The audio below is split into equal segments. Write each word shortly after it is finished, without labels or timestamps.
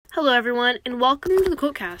Hello everyone, and welcome to the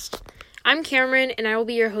Quotecast. I'm Cameron, and I will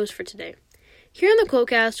be your host for today. Here on the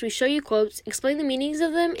Quotecast, we show you quotes, explain the meanings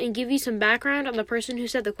of them, and give you some background on the person who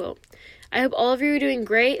said the quote. I hope all of you are doing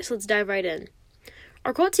great, so let's dive right in.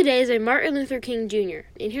 Our quote today is by Martin Luther King Jr.,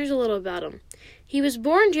 and here's a little about him. He was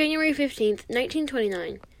born January 15th,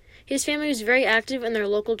 1929. His family was very active in their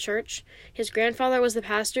local church. His grandfather was the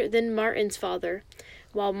pastor, then Martin's father,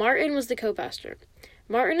 while Martin was the co-pastor.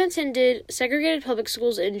 Martin attended segregated public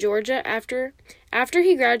schools in Georgia. After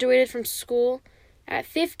he graduated from school at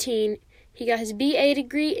 15, he got his BA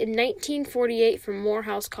degree in 1948 from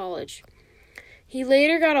Morehouse College. He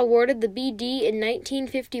later got awarded the BD in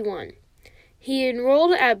 1951. He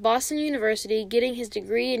enrolled at Boston University, getting his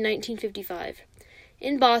degree in 1955.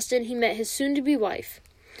 In Boston, he met his soon-to-be wife.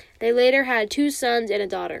 They later had 2 sons and a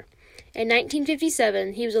daughter. In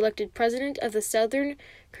 1957, he was elected president of the Southern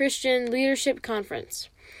Christian Leadership Conference.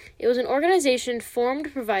 It was an organization formed to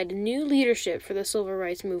provide new leadership for the civil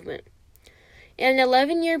rights movement. In an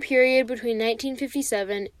 11-year period between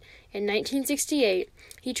 1957 and 1968,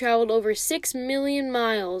 he traveled over 6 million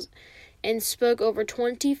miles and spoke over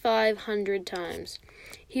 2,500 times.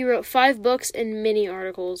 He wrote 5 books and many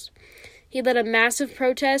articles. He led a massive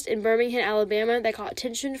protest in Birmingham, Alabama that caught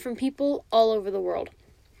attention from people all over the world.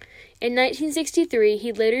 In 1963,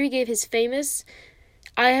 he later gave his famous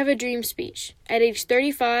I Have a Dream speech. At age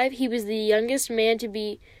 35, he was the youngest man to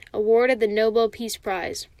be awarded the Nobel Peace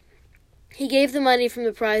Prize. He gave the money from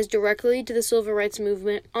the prize directly to the civil rights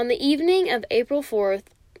movement. On the evening of April 4th,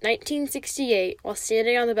 1968, while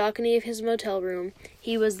standing on the balcony of his motel room,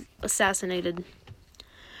 he was assassinated.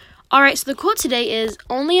 Alright, so the quote today is,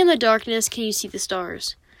 "Only in the darkness can you see the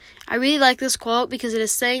stars." I really like this quote because it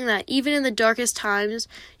is saying that even in the darkest times,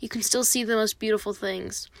 you can still see the most beautiful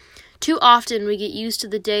things. Too often we get used to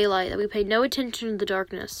the daylight that we pay no attention to the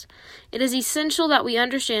darkness. It is essential that we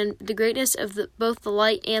understand the greatness of both the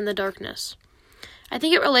light and the darkness. I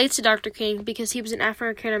think it relates to Dr. King because he was an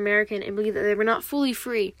African American and believed that they were not fully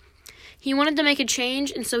free. He wanted to make a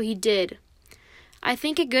change, and so he did. I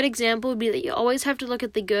think a good example would be that you always have to look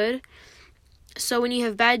at the good, so when you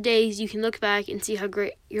have bad days, you can look back and see how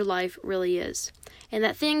great your life really is, and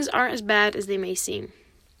that things aren't as bad as they may seem.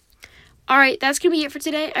 Alright, that's going to be it for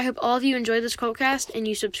today. I hope all of you enjoyed this Quotecast, and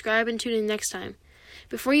you subscribe and tune in next time.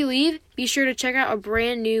 Before you leave, be sure to check out our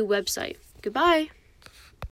brand new website. Goodbye!